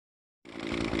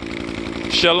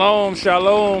Shalom,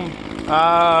 shalom.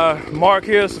 Mark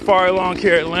here, Safari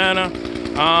Lawncare, Atlanta.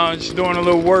 Just doing a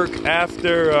little work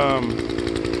after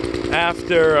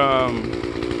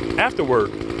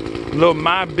work. A little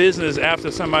my business after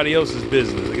somebody else's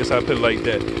business. I guess I put it like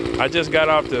that. I just got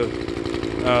off the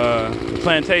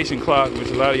plantation clock,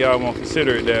 which a lot of y'all won't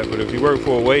consider it that. But if you work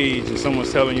for a wage and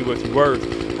someone's telling you what you're worth,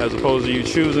 as opposed to you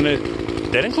choosing it,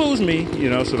 that includes me. You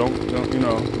know, so don't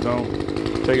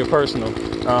take it personal.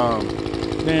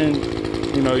 Then,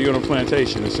 you know, you're on a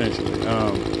plantation, essentially.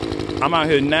 I'm out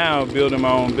here now building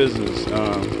my own business.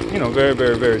 You know, very,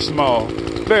 very, very small.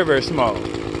 Very, very small.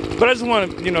 But I just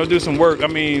want to, you know, do some work. I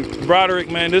mean,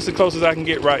 Broderick, man, this is the closest I can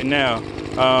get right now.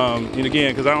 And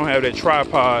again, because I don't have that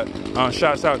tripod.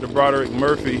 Shouts out to Broderick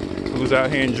Murphy, who's out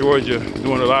here in Georgia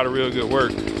doing a lot of real good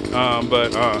work.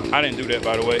 But I didn't do that,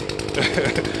 by the way.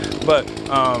 But,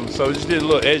 so just did a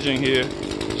little edging here,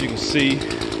 as you can see,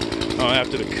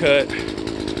 after the cut.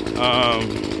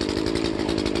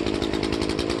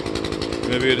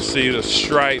 You'll be able to see the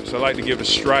stripes. I like to give the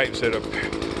stripes at a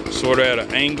sort of at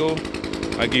an angle.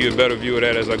 I'll give you a better view of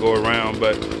that as I go around.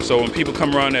 But so when people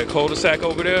come around that cul-de-sac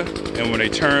over there, and when they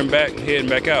turn back, heading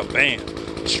back out, bam,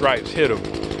 the stripes hit them.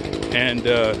 And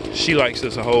she likes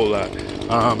this a whole lot.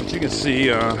 But you can see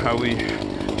how we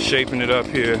shaping it up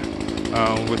here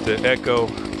with the echo,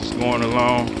 just going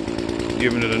along,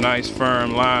 giving it a nice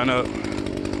firm line up.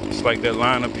 It's like that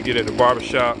lineup you get at the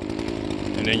barbershop,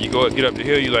 and then you get up the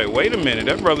hill, you're like, wait a minute,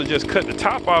 that brother just cut the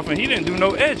top off and he didn't do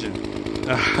no edging.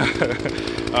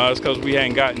 It's because we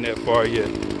hadn't gotten that far yet.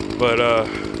 But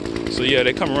so yeah,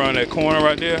 they come around that corner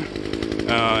right there,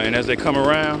 and as they come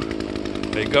around,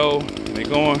 they go, and they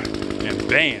going, and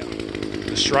bam,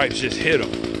 the stripes just hit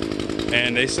them,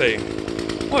 and they say,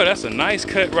 well, that's a nice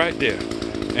cut right there.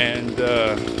 And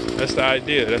that's the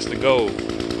idea, that's the goal.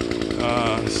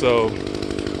 So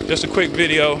just a quick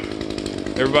video.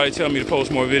 Everybody tell me to post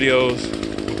more videos.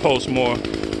 I'll post more.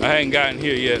 I hadn't gotten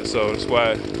here yet, so that's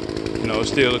why, you know, it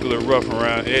still look a little rough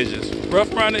around edges.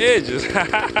 Rough around the edges,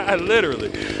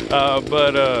 literally.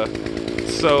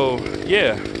 So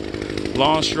yeah,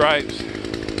 long stripes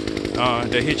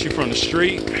that hit you from the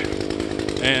street,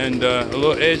 and a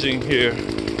little edging here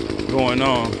going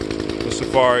on with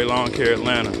Safari Lawncare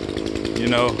Atlanta. You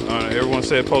know, everyone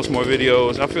said post more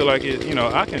videos. I feel like it. You know,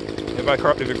 I can. If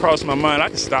it crosses my mind, I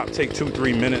can stop, take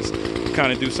 2-3 minutes,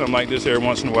 kind of do something like this every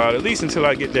once in a while, at least until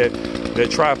I get that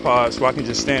tripod, so I can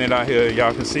just stand it out here.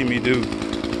 Y'all can see me do,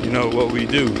 you know, what we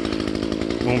do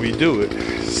when we do it.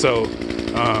 So,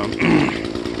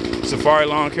 Safari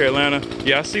Lawncare Atlanta.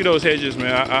 Yeah, I see those hedges,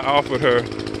 man. I offered her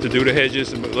to do the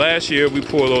hedges, but last year we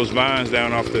pulled those vines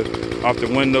down off the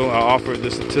window. I offered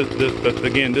this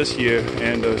again this year,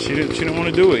 and she didn't want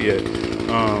to do it yet.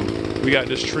 We got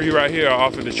this tree right here. I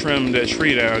offered to trim that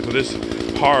tree down because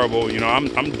it's horrible. You know,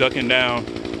 I'm ducking down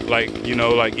like, you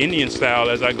know, like Indian style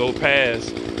as I go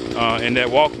past and that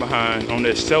walk behind on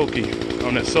that sulky.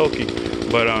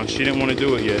 But she didn't want to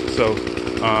do it yet. So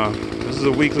this is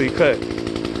a weekly cut.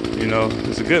 You know,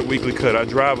 it's a good weekly cut. I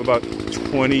drive about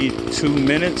 22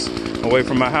 minutes away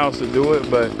from my house to do it,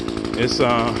 but it's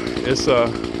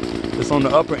on the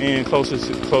upper end, closer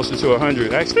to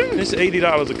 100. Actually, it's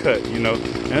 $80 a cut, you know,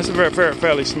 and it's a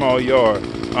fairly small yard.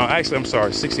 Actually, I'm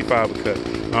sorry, 65 a cut.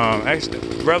 Actually,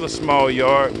 rather small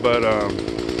yard, but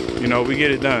you know, we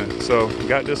get it done. So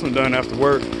got this one done after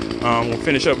work. We'll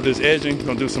finish up with this edging.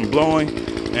 Gonna do some blowing,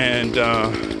 and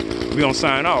we're gonna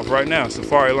sign off right now.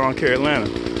 Safari Lawncare Atlanta,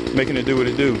 making it do what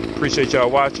it do. Appreciate y'all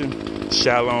watching.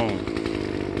 Shalom.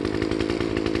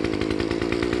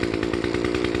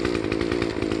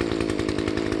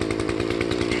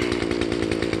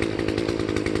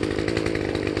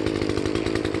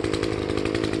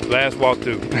 Last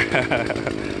walkthrough.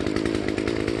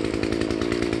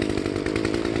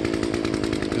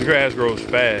 This grass grows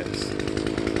fast.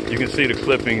 You can see the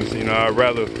clippings. You know, I'd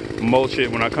rather mulch it.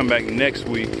 When I come back next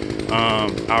week,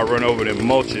 I'll run over and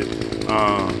mulch it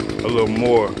a little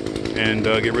more and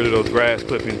get rid of those grass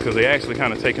clippings, because they actually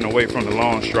kind of taken away from the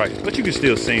long stripes, but you can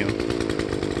still see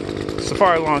them.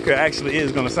 Safari Lawncare actually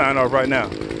is going to sign off right now.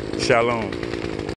 Shalom.